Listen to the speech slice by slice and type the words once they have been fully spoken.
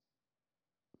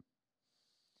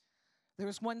There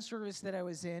was one service that I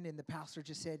was in, and the pastor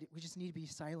just said, we just need to be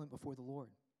silent before the Lord.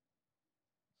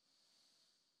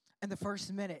 And the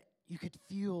first minute, you could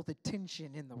feel the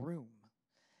tension in the room.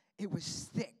 It was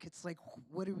thick. It's like,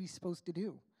 what are we supposed to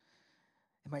do?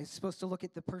 Am I supposed to look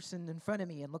at the person in front of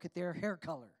me and look at their hair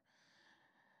color?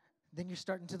 Then you're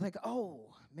starting to think, oh,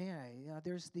 man,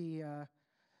 there's the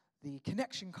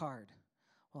connection card.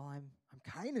 Well, I'm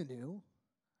kind of new.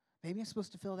 Maybe I'm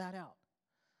supposed to fill that out.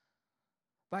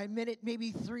 By minute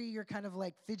maybe 3, you're kind of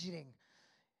like fidgeting.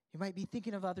 You might be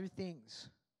thinking of other things.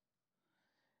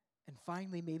 And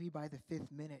finally, maybe by the 5th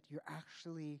minute, you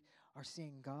actually are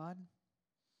saying, God,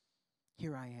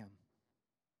 here I am.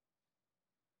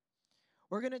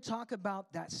 We're going to talk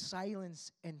about that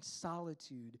silence and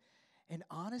solitude. And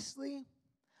honestly,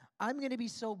 I'm going to be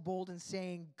so bold in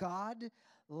saying God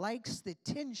likes the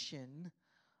tension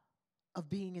of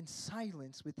being in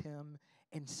silence with him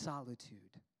and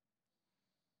solitude.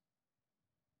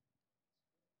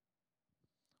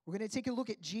 We're going to take a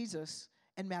look at Jesus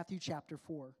in Matthew chapter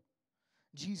 4.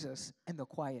 Jesus and the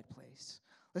quiet place.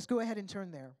 Let's go ahead and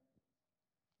turn there.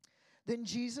 Then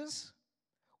Jesus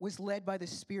was led by the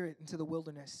Spirit into the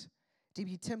wilderness to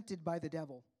be tempted by the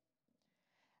devil.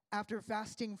 After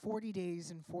fasting 40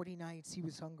 days and 40 nights, he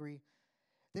was hungry.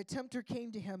 The tempter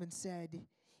came to him and said,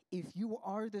 if you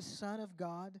are the Son of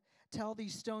God, tell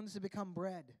these stones to become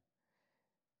bread.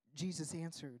 Jesus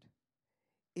answered,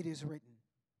 it is written,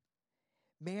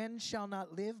 man shall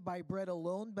not live by bread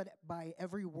alone, but by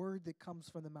every word that comes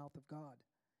from the mouth of God.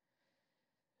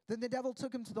 Then the devil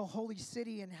took him to the holy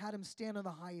city and had him stand on the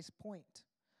highest point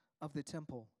of the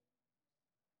temple.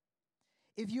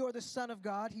 If you are the Son of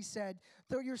God, he said,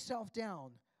 throw yourself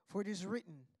down, for it is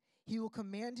written, he will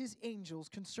command his angels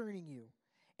concerning you,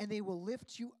 and they will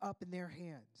lift you up in their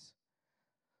hands,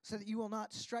 so that you will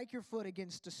not strike your foot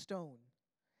against a stone.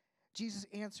 Jesus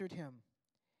answered him,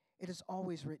 it is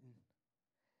always written,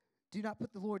 do not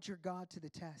put the Lord your God to the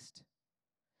test.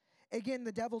 Again,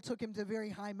 the devil took him to a very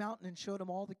high mountain and showed him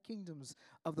all the kingdoms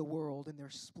of the world and their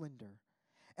splendor.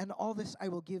 And all this I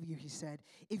will give you, he said,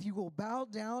 if you will bow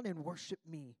down and worship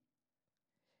me.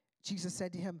 Jesus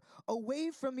said to him, away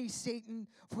from me, Satan,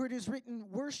 for it is written,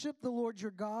 worship the Lord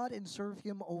your God and serve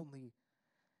him only.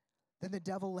 Then the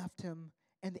devil left him,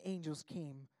 and the angels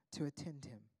came to attend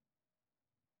him.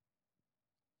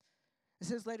 It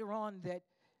says later on that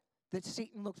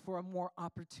Satan looked for a more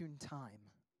opportune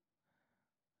time.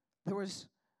 There was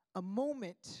a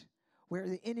moment where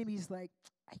the enemy's like,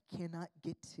 I cannot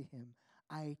get to him.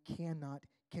 I cannot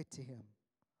get to him.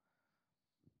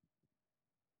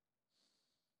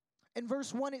 In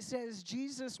verse 1, it says,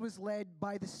 Jesus was led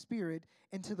by the Spirit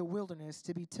into the wilderness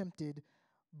to be tempted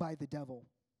by the devil.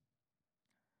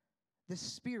 The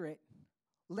Spirit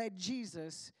led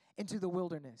Jesus into the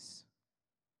wilderness.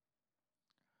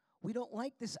 We don't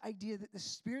like this idea that the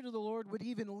Spirit of the Lord would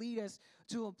even lead us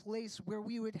to a place where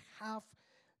we would have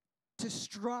to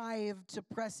strive to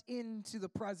press into the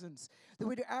presence, that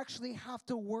we'd actually have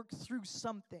to work through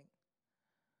something.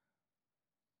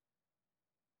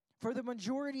 For the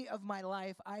majority of my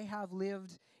life, I have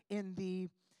lived in the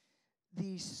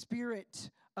Spirit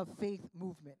of faith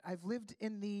movement. I've lived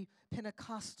in the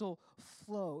Pentecostal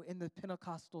flow, in the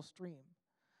Pentecostal stream,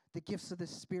 the gifts of the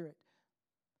Spirit.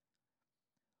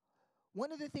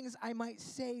 One of the things I might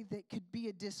say that could be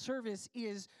a disservice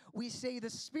is we say the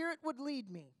Spirit would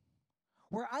lead me,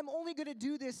 where I'm only going to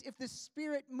do this if the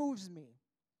Spirit moves me.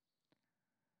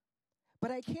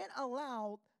 But I can't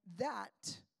allow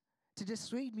that to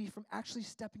dissuade me from actually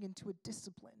stepping into a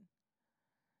discipline.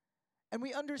 And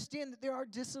we understand that there are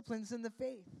disciplines in the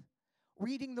faith.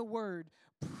 Reading the Word,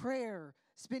 prayer,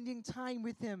 spending time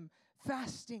with Him,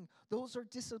 fasting, those are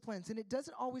disciplines. And it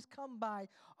doesn't always come by,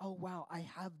 oh, wow, I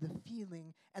have the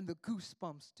feeling and the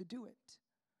goosebumps to do it.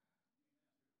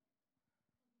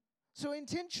 So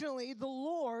intentionally, the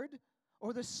Lord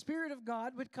or the Spirit of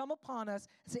God would come upon us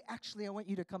and say, actually, I want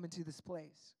you to come into this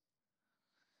place.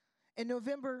 In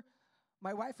November,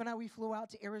 my wife and I, we flew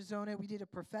out to Arizona. We did a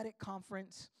prophetic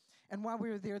conference. And while we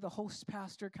were there, the host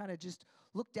pastor kind of just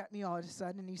looked at me all of a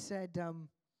sudden, and he said,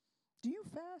 do you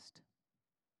fast?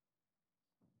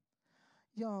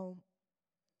 Yo,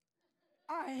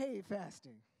 I hate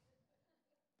fasting.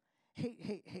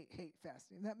 Hate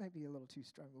fasting. That might be a little too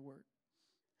strong a word.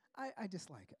 I just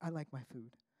like it. I like my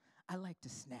food. I like to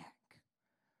snack.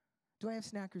 Do I have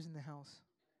snackers in the house?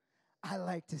 I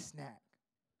like to snack.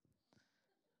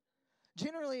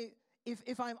 Generally,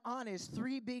 if I'm honest,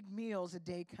 3 big meals a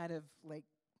day kind of like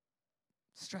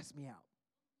stress me out.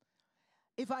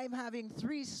 If I'm having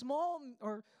 3 small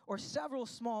or several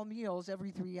small meals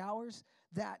every 3 hours,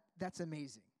 that's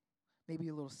amazing. maybe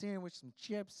a little sandwich, some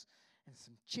chips, and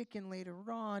some chicken later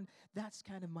on. That's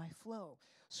kind of my flow.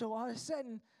 So all of a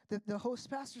sudden, the host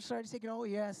pastor started taking, oh,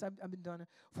 yes, I've been done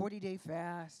a 40-day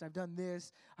fast. I've done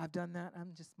this. I've done that.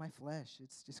 I'm just my flesh.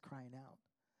 It's just crying out.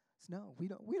 So no, we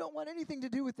don't want anything to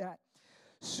do with that.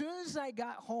 Soon as I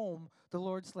got home, the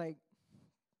Lord's like,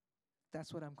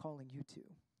 that's what I'm calling you to.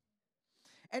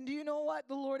 And do you know what?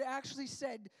 The Lord actually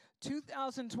said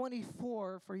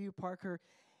 2024 for you, Parker,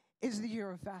 is the year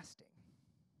of fasting.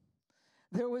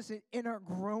 There was an inner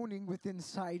groaning within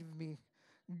inside of me.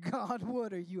 God,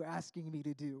 what are you asking me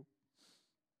to do?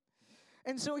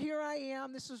 And so here I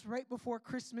am. This was right before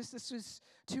Christmas. This was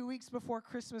 2 weeks before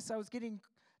Christmas. I was getting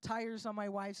tires on my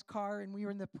wife's car, and we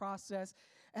were in the process.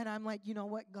 And I'm like, you know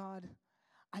what, God?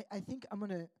 I think I'm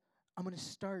gonna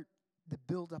start the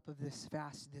buildup of this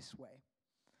fast this way.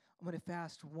 I'm gonna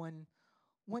fast one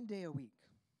day a week.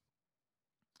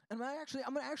 And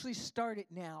I'm gonna actually start it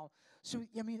now. So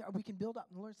we can build up.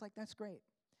 And the Lord's like, that's great.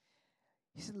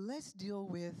 He said, let's deal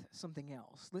with something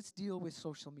else. Let's deal with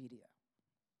social media.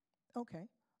 Okay,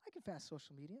 I can fast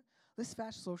social media. Let's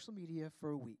fast social media for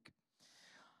a week.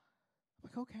 I'm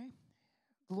like, okay.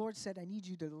 The Lord said, I need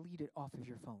you to delete it off of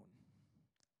your phone.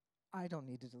 I don't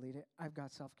need to delete it. I've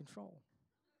got self-control.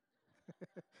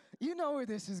 You know where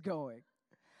this is going.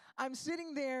 I'm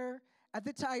sitting there at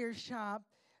the tire shop,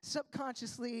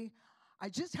 subconsciously. I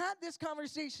just had this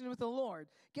conversation with the Lord.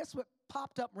 Guess what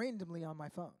popped up randomly on my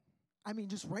phone? I mean,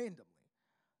 just randomly.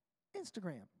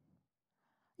 Instagram.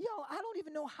 Yo, I don't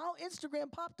even know how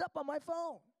Instagram popped up on my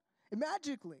phone.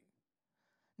 Magically.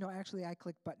 No, actually, I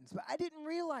clicked buttons, but I didn't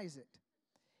realize it.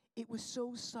 It was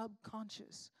so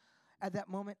subconscious. At that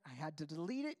moment, I had to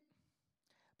delete it.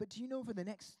 But do you know, for the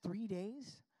next 3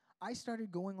 days, I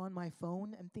started going on my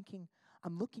phone and thinking,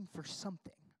 I'm looking for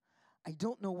something. I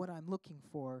don't know what I'm looking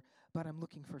for, but I'm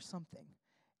looking for something.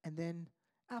 And then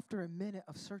after a minute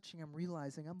of searching, I'm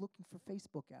realizing I'm looking for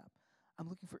Facebook app. I'm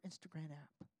looking for Instagram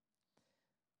app.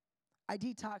 I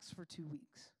detoxed for 2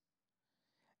 weeks.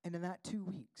 And in that 2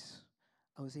 weeks,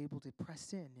 I was able to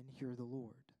press in and hear the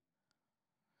Lord.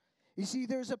 You see,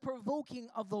 there's a provoking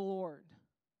of the Lord.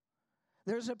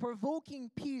 There's a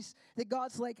provoking peace that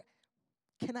God's like,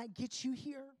 can I get you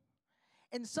here?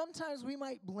 And sometimes we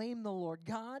might blame the Lord.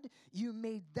 God, you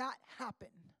made that happen.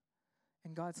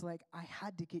 And God's like, I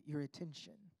had to get your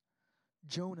attention.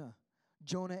 Jonah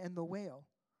and the whale.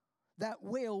 That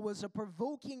whale was a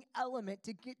provoking element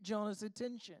to get Jonah's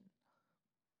attention.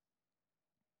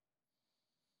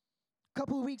 A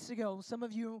couple of weeks ago, some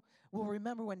of you will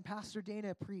remember when Pastor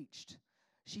Dana preached.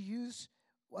 She used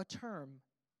a term,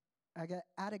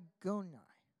 adagonai,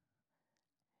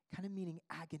 kind of meaning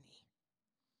agony.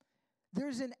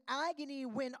 There's an agony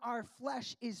when our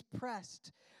flesh is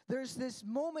pressed. There's this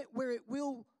moment where it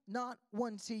will not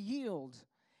want to yield.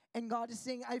 And God is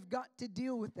saying, I've got to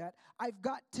deal with that. I've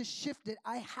got to shift it.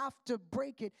 I have to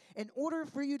break it. In order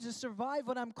for you to survive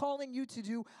what I'm calling you to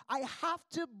do, I have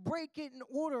to break it in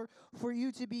order for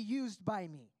you to be used by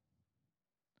me.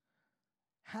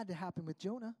 Had to happen with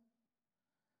Jonah.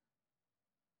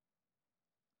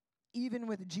 Even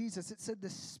with Jesus, it said the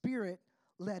Spirit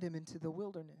led him into the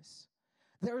wilderness.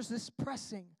 There's this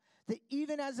pressing that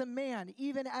even as a man,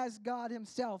 even as God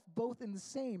himself, both in the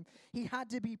same, he had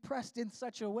to be pressed in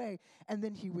such a way, and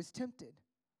then he was tempted.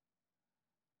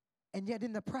 And yet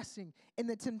in the pressing, in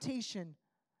the temptation,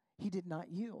 he did not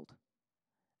yield.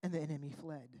 And the enemy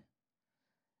fled.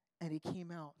 And he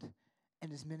came out,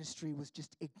 and his ministry was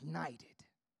just ignited.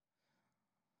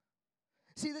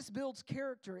 See, this builds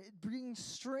character. It brings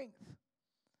strength.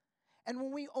 And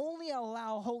when we only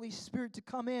allow Holy Spirit to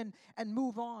come in and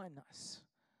move on us,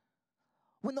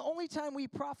 when the only time we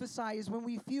prophesy is when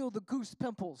we feel the goose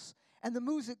pimples and the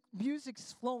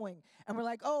music's flowing, and we're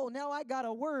like, oh, now I got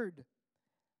a word.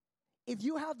 If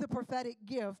you have the prophetic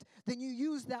gift, then you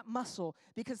use that muscle,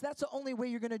 because that's the only way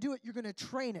you're going to do it. You're going to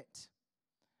train it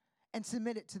and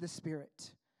submit it to the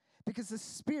Spirit, because the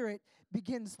Spirit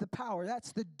begins the power.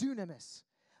 That's the dunamis.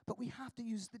 But we have to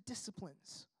use the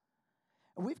disciplines.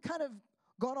 And we've kind of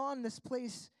gone on this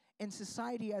place in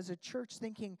society as a church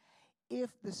thinking, if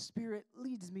the Spirit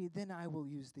leads me, then I will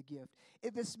use the gift.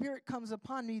 If the Spirit comes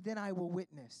upon me, then I will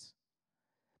witness.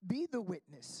 Be the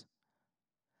witness.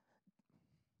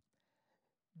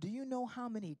 Do you know how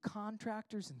many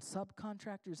contractors and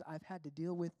subcontractors I've had to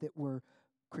deal with that were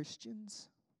Christians?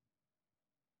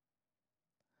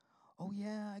 Oh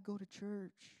yeah, I go to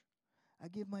church. I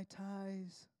give my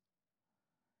tithes.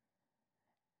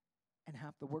 And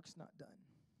half the work's not done.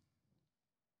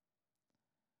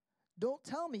 Don't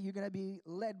tell me you're going to be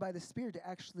led by the Spirit to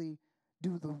actually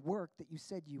do the work that you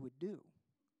said you would do.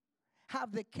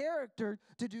 have the character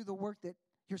to do the work that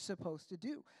you're supposed to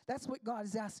do. That's what God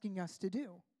is asking us to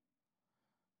do.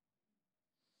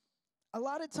 A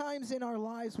lot of times in our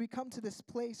lives, we come to this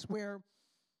place where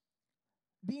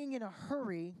being in a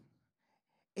hurry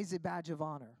is a badge of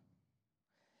honor.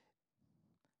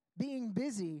 Being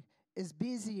busy is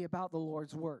busy about the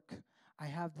Lord's work. I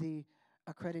have the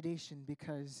accreditation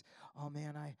because, oh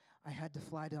man, I had to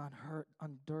fly to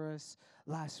Honduras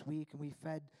last week, and we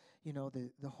fed,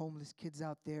 the homeless kids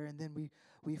out there, and then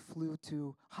we flew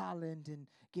to Holland and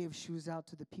gave shoes out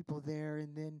to the people there,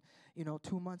 and then,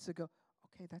 2 months ago,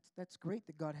 okay, that's great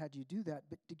that God had you do that,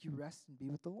 but did you rest and be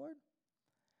with the Lord?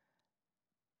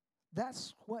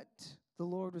 That's what the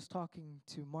Lord was talking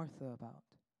to Martha about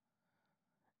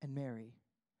and Mary.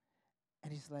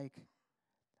 And he's like,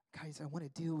 guys, I want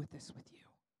to deal with this with you.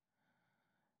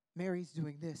 Mary's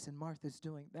doing this and Martha's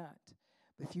doing that.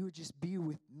 But if you would just be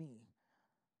with me,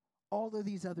 all of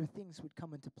these other things would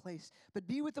come into place. But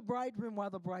be with the bridegroom while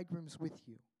the bridegroom's with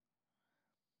you.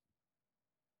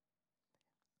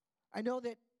 I know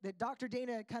that Dr.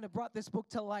 Dana kind of brought this book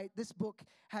to light. This book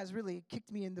has really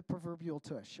kicked me in the proverbial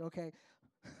tush, okay?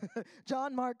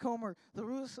 John Mark Comer, The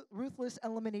Ruthless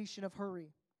Elimination of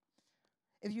Hurry.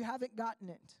 If you haven't gotten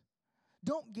it,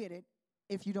 don't get it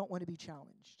if you don't want to be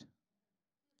challenged.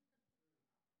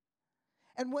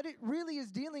 And what it really is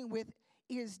dealing with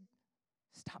is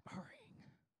stop hurrying.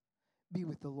 Be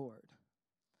with the Lord.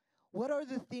 What are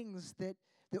the things that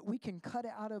we can cut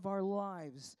out of our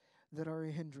lives that are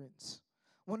a hindrance?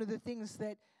 One of the things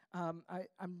that I'm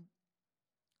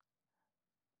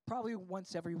probably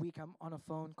once every week, I'm on a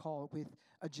phone call with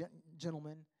a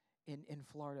gentleman in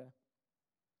Florida.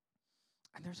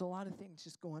 And there's a lot of things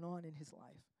just going on in his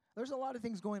life. There's a lot of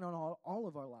things going on all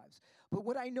of our lives. But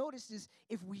what I noticed is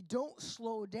if we don't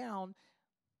slow down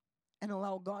and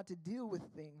allow God to deal with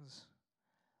things,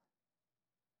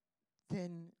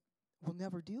 then we'll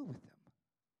never deal with them.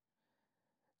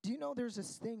 Do you know there's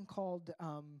this thing called,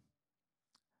 I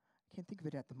can't think of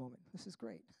it at the moment. This is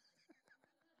great.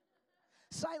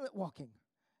 Silent walking.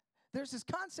 There's this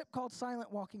concept called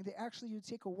silent walking that actually you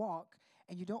take a walk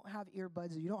and you don't have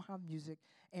earbuds or you don't have music,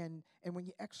 and when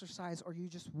you exercise or you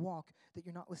just walk, that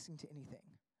you're not listening to anything.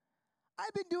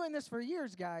 I've been doing this for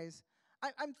years, guys.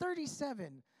 I'm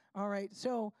 37, all right?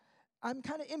 So I'm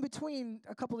kind of in between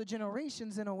a couple of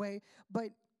generations in a way,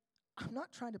 but I'm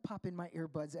not trying to pop in my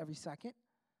earbuds every second.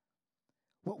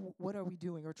 What are we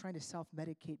doing? We're trying to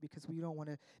self-medicate because we don't want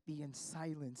to be in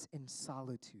silence, in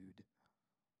solitude.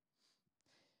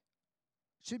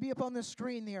 Should be up on the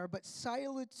screen there, but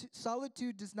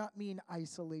solitude does not mean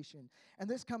isolation. And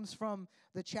this comes from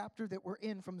the chapter that we're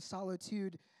in, from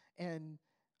Solitude and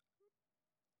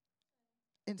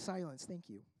in silence. Thank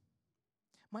you.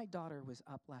 My daughter was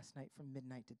up last night from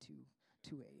midnight to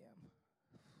 2 a.m.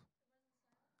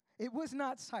 It was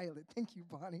not silent. Thank you,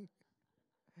 Bonnie.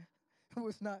 It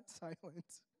was not silent.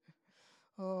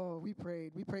 Oh, we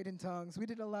prayed. We prayed in tongues. We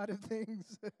did a lot of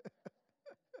things.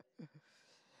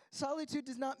 Solitude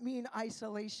does not mean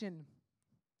isolation.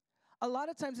 A lot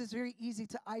of times it's very easy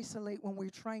to isolate when we're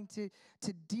trying to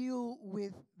deal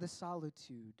with the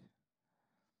solitude.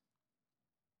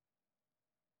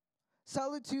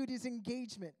 Solitude is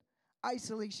engagement.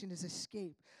 Isolation is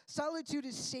escape. Solitude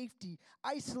is safety.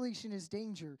 Isolation is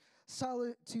danger.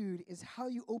 Solitude is how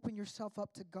you open yourself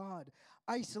up to God.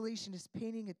 Isolation is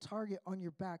painting a target on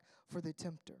your back for the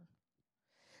tempter.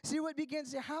 See, what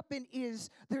begins to happen is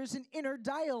there's an inner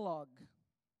dialogue.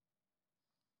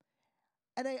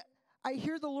 And I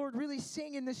hear the Lord really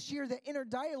saying in this year that inner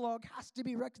dialogue has to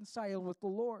be reconciled with the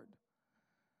Lord.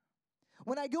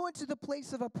 When I go into the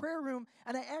place of a prayer room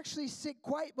and I actually sit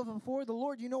quiet before the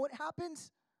Lord, you know what happens?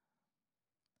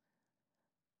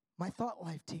 My thought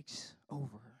life takes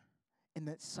over in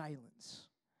that silence.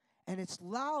 And it's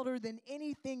louder than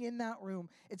anything in that room.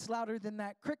 It's louder than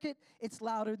that cricket. It's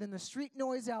louder than the street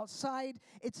noise outside.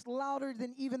 It's louder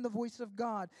than even the voice of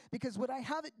God. Because what I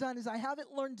haven't done is I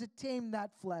haven't learned to tame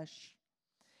that flesh.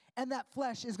 And that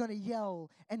flesh is going to yell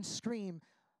and scream.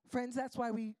 Friends, that's why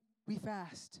we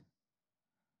fast.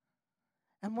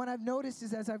 And what I've noticed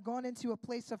is as I've gone into a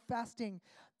place of fasting,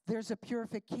 there's a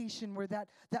purification where that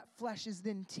flesh is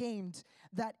then tamed.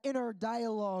 That inner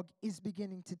dialogue is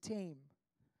beginning to tame.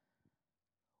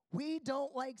 We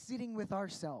don't like sitting with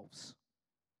ourselves.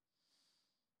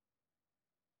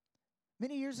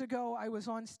 Many years ago, I was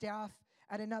on staff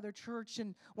at another church,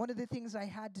 and one of the things I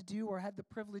had to do or had the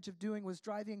privilege of doing was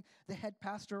driving the head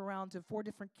pastor around to 4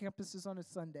 different campuses on a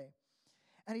Sunday.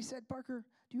 And he said, Parker,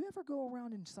 do you ever go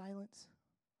around in silence?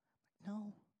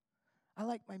 No. I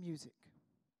like my music.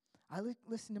 I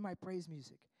listen to my praise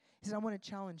music. He said, I want to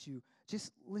challenge you.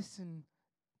 Just listen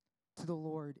to the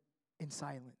Lord in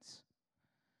silence.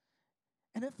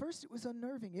 And at first it was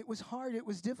unnerving. It was hard. It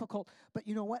was difficult. But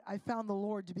you know what? I found the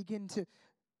Lord to begin to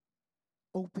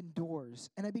open doors.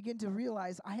 And I began to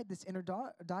realize I had this inner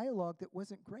dialogue that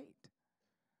wasn't great.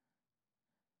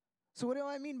 So what do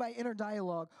I mean by inner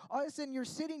dialogue? All of a sudden you're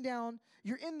sitting down,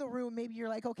 you're in the room, maybe you're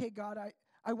like, okay, God,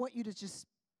 I want you to just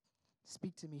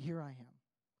speak to me. Here I am.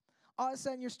 All of a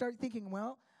sudden you start thinking,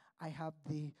 well, I have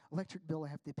the electric bill I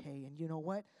have to pay, and you know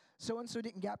what? So-and-so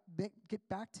didn't get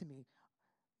back to me.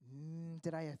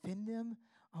 Did I offend them?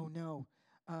 Oh, no.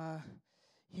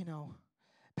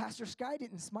 Pastor Sky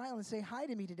didn't smile and say hi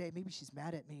to me today. Maybe she's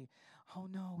mad at me. Oh,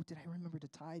 no. Did I remember to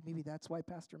tithe? Maybe that's why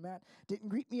Pastor Matt didn't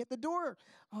greet me at the door.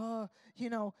 Oh,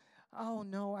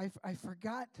 no, I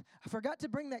forgot. I forgot to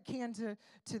bring that can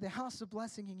to the house of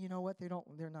blessing, and you know what? They're not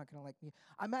going to like me.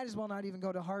 I might as well not even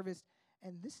go to Harvest.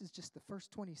 And this is just the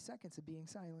first 20 seconds of being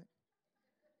silent.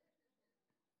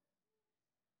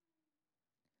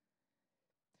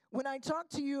 When I talk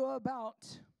to you about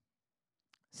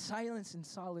silence and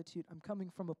solitude, I'm coming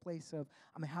from a place of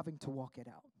I'm having to walk it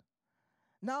out.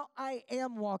 Now I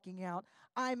am walking out.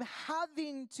 I'm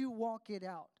having to walk it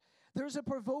out. There's a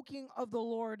provoking of the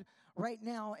Lord right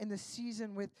now in the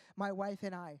season with my wife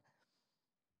and I.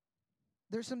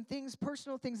 There's some things,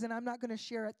 personal things that I'm not going to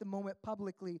share at the moment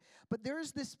publicly, but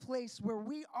there's this place where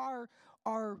we are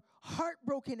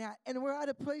heartbroken at, and we're at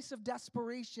a place of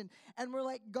desperation, and we're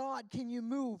like, God, can you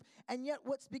move? And yet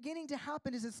what's beginning to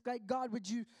happen is it's like,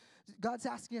 God's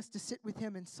asking us to sit with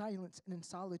him in silence and in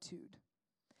solitude.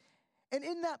 And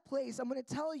in that place, I'm going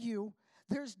to tell you,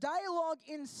 there's dialogue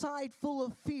inside full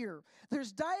of fear.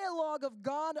 There's dialogue of,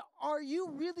 God, are you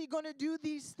really going to do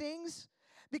these things?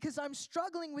 Because I'm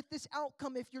struggling with this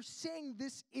outcome if you're saying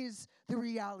this is the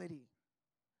reality.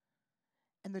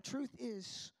 And the truth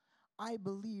is, I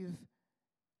believe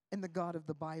in the God of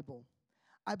the Bible.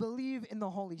 I believe in the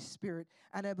Holy Spirit.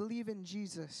 And I believe in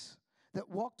Jesus that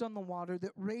walked on the water,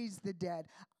 that raised the dead.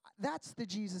 That's the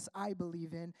Jesus I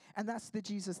believe in. And that's the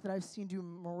Jesus that I've seen do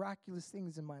miraculous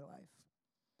things in my life.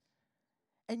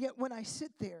 And yet when I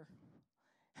sit there,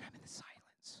 and I'm in the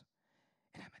silence,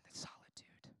 and I'm in the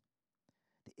solitude,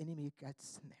 the enemy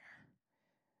gets in there.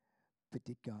 But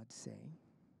did God say?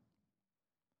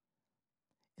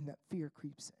 And that fear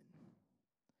creeps in.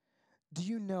 Do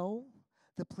you know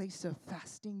the place of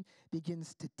fasting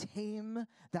begins to tame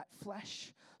that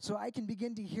flesh? So I can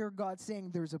begin to hear God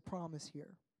saying there's a promise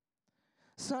here.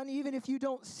 Son, even if you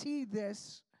don't see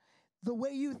this the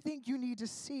way you think you need to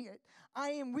see it,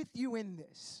 I am with you in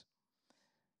this.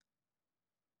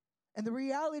 And the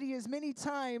reality is many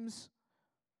times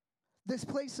this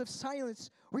place of silence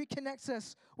reconnects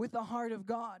us with the heart of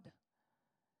God.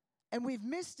 And we've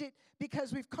missed it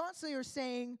because we've constantly are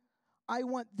saying, I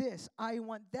want this, I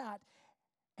want that.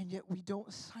 And yet we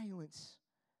don't silence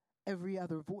every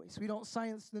other voice. We don't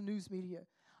silence the news media.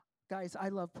 Guys, I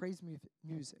love praise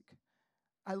music.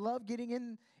 I love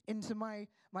getting into my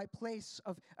place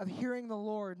of hearing the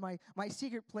Lord, my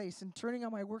secret place, and turning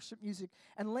on my worship music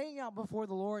and laying out before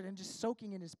the Lord and just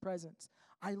soaking in his presence.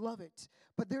 I love it.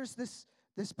 But there's this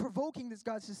provoking that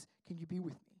God says, can you be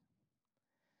with me?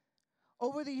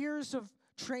 Over the years of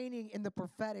training in the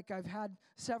prophetic, I've had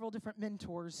several different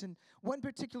mentors, and one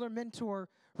particular mentor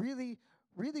really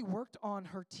worked on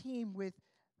her team with,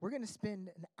 we're going to spend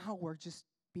an hour just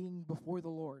being before the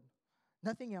Lord.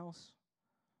 Nothing else.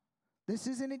 This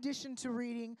is in addition to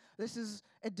reading. This is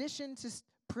addition to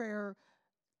prayer,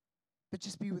 but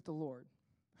just be with the Lord.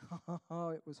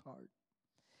 It was hard.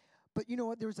 But you know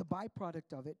what? There was a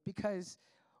byproduct of it, because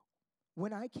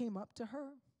when I came up to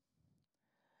her,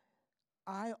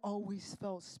 I always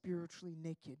felt spiritually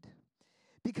naked,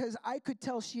 because I could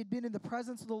tell she had been in the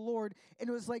presence of the Lord, and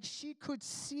it was like she could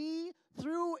see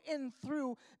through and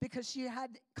through because she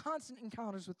had constant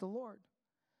encounters with the Lord.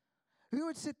 We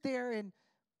would sit there, and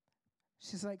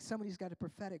she's like, somebody's got a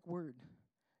prophetic word.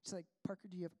 She's like, Parker,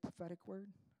 do you have a prophetic word?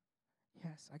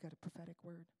 Yes, I got a prophetic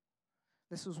word.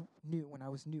 This was new, when I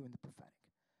was new in the prophetic.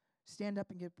 Stand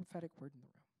up and get a prophetic word in the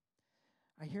room.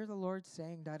 I hear the Lord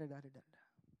saying da-da-da-da-da-da.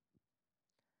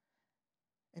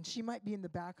 And she might be in the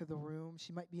back of the room.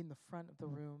 She might be in the front of the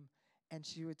room. And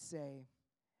she would say,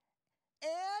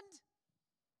 and?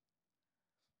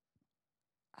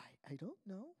 I don't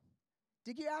know.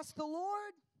 Did you ask the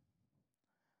Lord?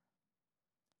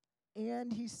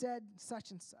 And he said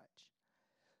such and such.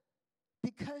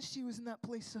 Because she was in that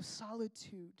place of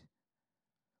solitude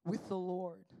with the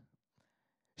Lord,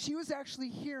 she was actually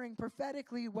hearing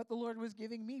prophetically what the Lord was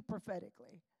giving me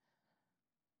prophetically.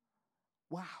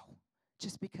 Wow.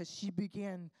 Just because she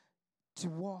began to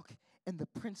walk in the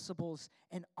principles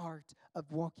and art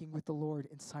of walking with the Lord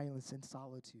in silence and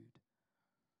solitude.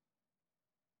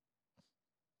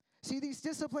 See, these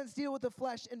disciplines deal with the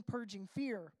flesh and purging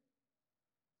fear.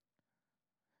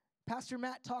 Pastor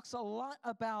Matt talks a lot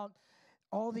about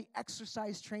all the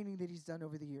exercise training that he's done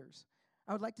over the years.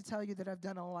 I would like to tell you that I've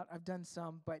done a lot. I've done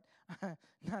some, but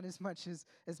not as much as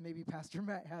maybe Pastor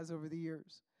Matt has over the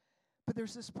years. But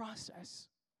there's this process.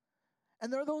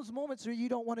 And there are those moments where you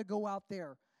don't want to go out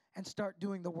there and start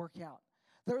doing the workout.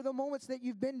 There are the moments that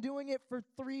you've been doing it for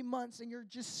 3 months and you're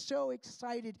just so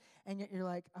excited, and yet you're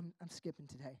like, I'm skipping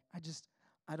today.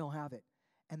 I don't have it.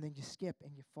 And then you skip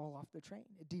and you fall off the train.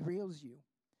 It derails you.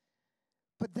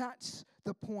 But that's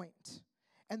the point.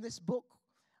 And this book,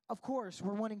 of course,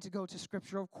 we're wanting to go to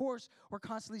Scripture. Of course, we're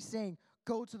constantly saying,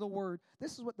 go to the Word.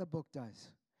 This is what the book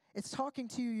does. It's talking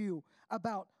to you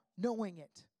about knowing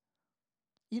it.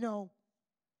 You know,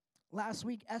 last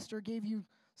week, Esther gave you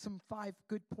some 5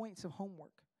 good points of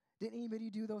homework. Didn't anybody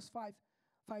do those five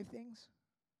things?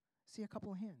 See a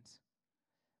couple of hands.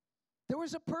 There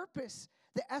was a purpose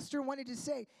that Esther wanted to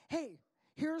say, hey,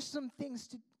 here are some things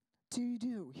to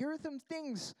do. Here are some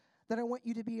things that I want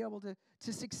you to be able to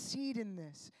succeed in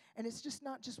this. And it's just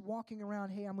not just walking around,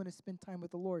 hey, I'm going to spend time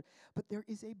with the Lord. But there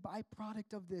is a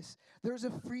byproduct of this. There's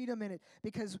a freedom in it.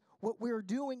 Because what we're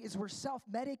doing is we're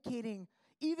self-medicating.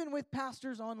 Even with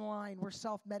pastors online, we're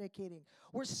self-medicating.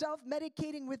 We're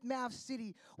self-medicating with Mav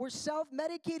City. We're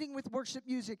self-medicating with worship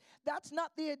music. That's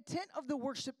not the intent of the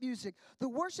worship music. The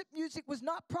worship music was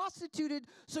not prostituted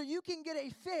so you can get a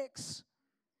fix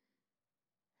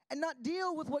and not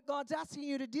deal with what God's asking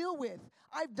you to deal with.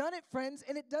 I've done it, friends,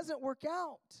 and it doesn't work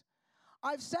out.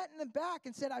 I've sat in the back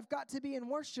and said, I've got to be in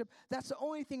worship. That's the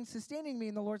only thing sustaining me.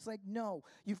 And the Lord's like, no,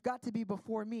 you've got to be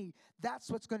before me. That's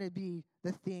what's going to be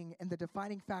the thing and the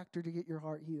defining factor to get your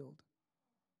heart healed.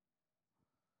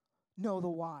 Know the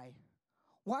why.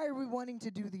 Why are we wanting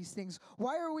to do these things?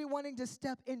 Why are we wanting to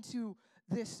step into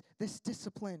this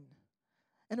discipline?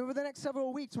 And over the next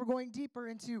several weeks, we're going deeper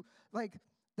into like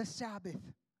the Sabbath.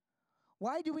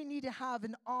 Why do we need to have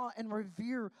an awe and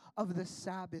revere of the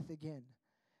Sabbath again?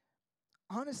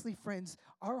 Honestly, friends,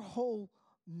 our whole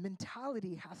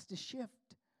mentality has to shift.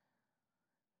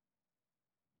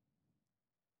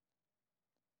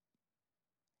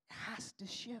 It has to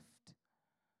shift.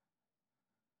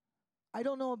 I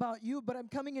don't know about you, but I'm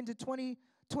coming into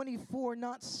 2024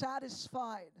 not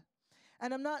satisfied.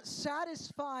 And I'm not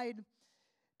satisfied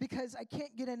because I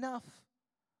can't get enough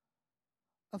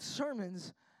of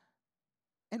sermons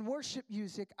and worship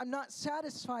music. I'm not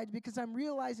satisfied because I'm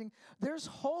realizing there's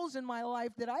holes in my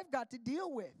life that I've got to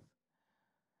deal with.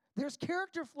 There's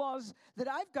character flaws that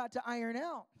I've got to iron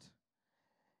out.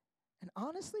 And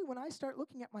honestly, when I start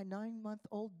looking at my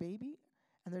 9-month-old baby,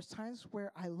 and there's times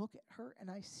where I look at her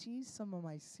and I see some of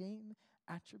my same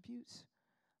attributes,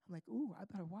 I'm like, ooh, I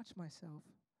better watch myself.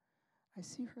 I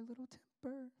see her little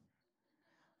temper.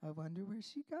 I wonder where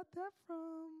she got that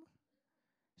from.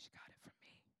 She got it from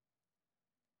me.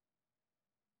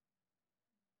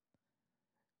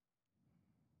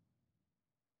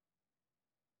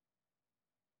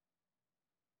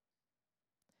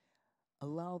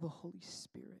 Allow the Holy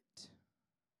Spirit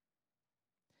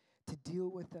to deal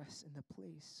with us in the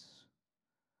place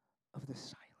of the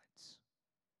silence.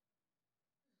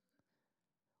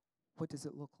 What does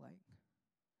it look like?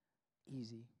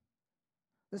 Easy.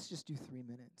 Let's just do 3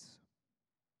 minutes.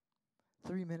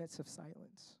 3 minutes of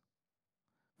silence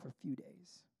for a few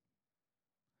days.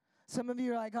 Some of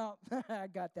you are like, oh, I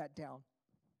got that down.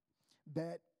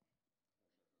 Bet.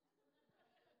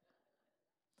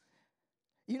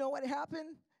 You know what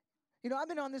happened? You know, I've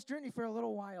been on this journey for a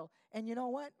little while. And you know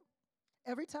what?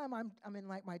 Every time I'm in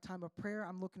like my time of prayer,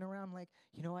 I'm looking around like,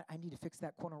 you know what? I need to fix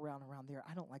that corner around there.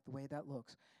 I don't like the way that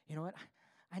looks. You know what?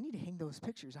 I need to hang those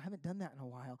pictures. I haven't done that in a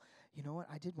while. You know what?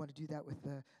 I did want to do that with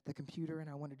the computer, and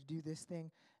I wanted to do this thing.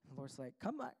 And the Lord's like,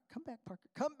 come back, Parker.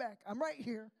 Come back. I'm right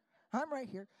here.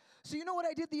 So you know what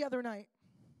I did the other night?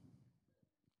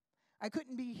 I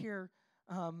couldn't be here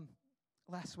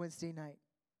last Wednesday night.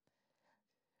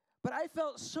 But I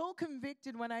felt so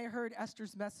convicted when I heard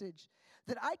Esther's message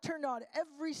that I turned on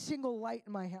every single light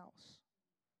in my house.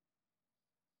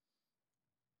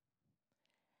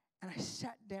 And I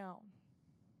sat down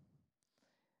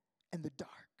in the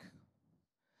dark.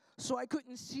 So I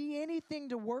couldn't see anything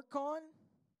to work on.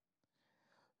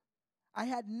 I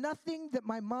had nothing that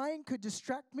my mind could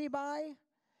distract me by.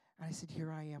 And I said,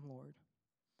 here I am, Lord.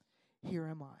 Here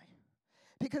am I.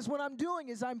 Because what I'm doing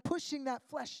is I'm pushing that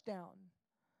flesh down.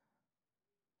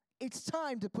 It's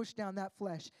time to push down that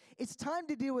flesh. It's time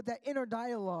to deal with that inner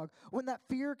dialogue when that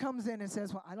fear comes in and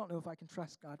says, well, I don't know if I can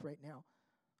trust God right now.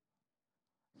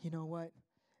 You know what?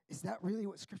 Is that really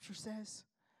what Scripture says?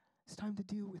 It's time to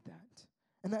deal with that.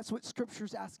 And that's what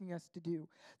Scripture's asking us to do.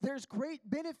 There's great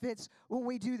benefits when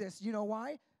we do this. You know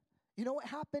why? You know what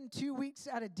happened 2 weeks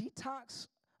at a detox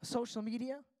of social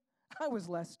media? I was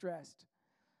less stressed.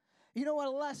 You know what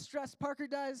a less stressed Parker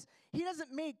does? He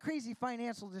doesn't make crazy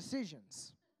financial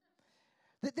decisions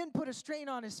that then put a strain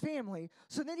on his family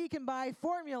so then he can buy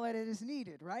formula that is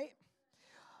needed, right?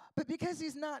 But because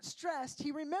he's not stressed,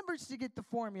 he remembers to get the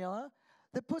formula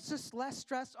that puts us less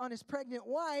stress on his pregnant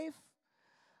wife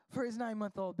for his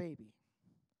 9-month-old baby.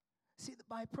 See the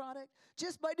byproduct?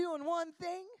 Just by doing one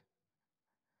thing.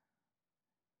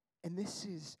 And this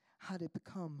is how to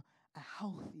become a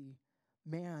healthy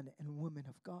man and woman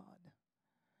of God.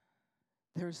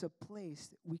 There's a place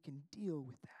that we can deal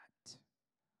with that.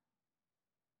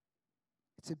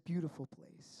 It's a beautiful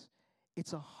place.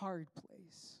 It's a hard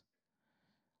place.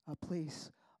 A place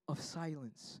of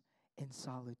silence and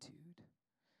solitude.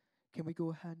 Can we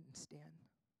go ahead and stand?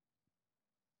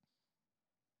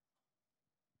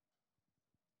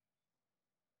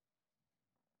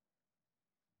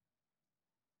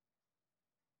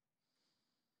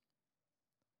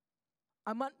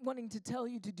 I'm not wanting to tell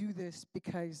you to do this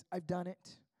because I've done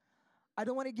it. I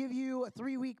don't want to give you a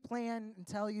 3-week plan and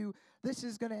tell you this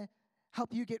is going to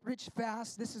help you get rich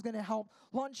fast. This is going to help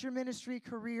launch your ministry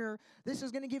career. This is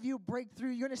going to give you a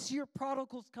breakthrough. You're going to see your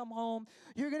prodigals come home.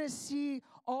 You're going to see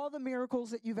all the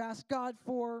miracles that you've asked God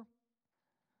for.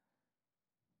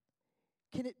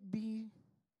 Can it be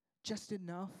just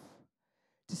enough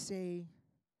to say,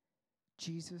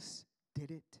 Jesus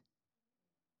did it?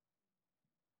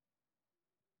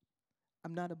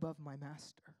 I'm not above my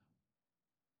master.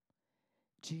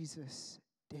 Jesus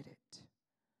did it.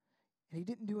 And he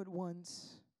didn't do it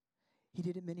once. He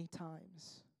did it many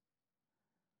times.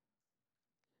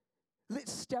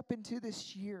 Let's step into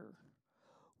this year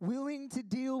willing to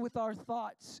deal with our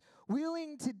thoughts,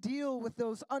 willing to deal with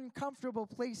those uncomfortable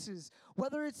places,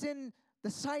 whether it's in the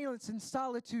silence and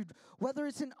solitude, whether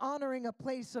it's in honoring a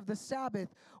place of the Sabbath,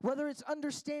 whether it's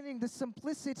understanding the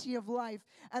simplicity of life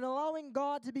and allowing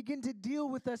God to begin to deal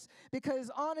with us,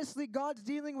 because honestly, God's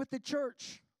dealing with the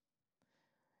church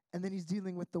and then he's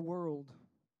dealing with the world.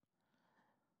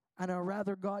 And I'd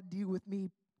rather God deal with me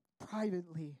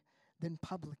privately than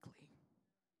publicly.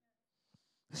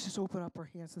 Let's just open up our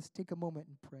hands. Let's take a moment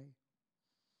and pray.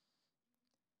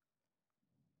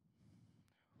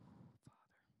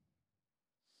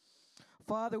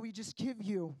 Father, we just give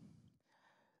you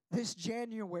this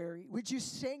January. Would you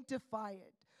sanctify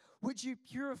it? Would you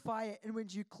purify it? And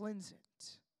would you cleanse it?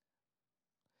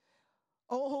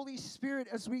 Oh, Holy Spirit,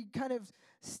 as we kind of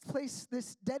place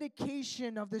this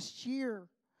dedication of this year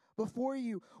before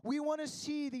you, we want to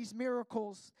see these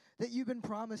miracles that you've been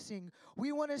promising.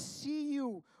 We want to see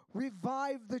you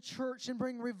revive the church and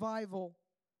bring revival.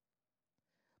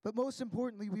 But most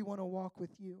importantly, we want to walk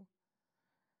with you.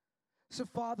 So,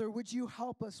 Father, would you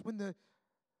help us when the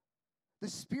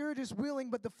spirit is willing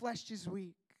but the flesh is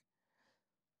weak?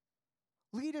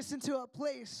 Lead us into a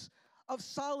place of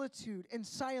solitude and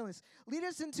silence. Lead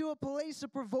us into a place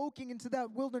of provoking into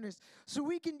that wilderness so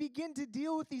we can begin to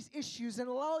deal with these issues and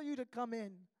allow you to come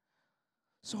in.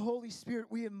 So, Holy Spirit,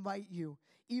 we invite you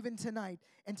even tonight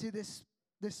into this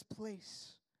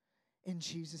place. In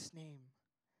Jesus' name,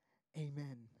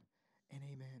 amen and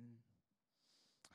amen.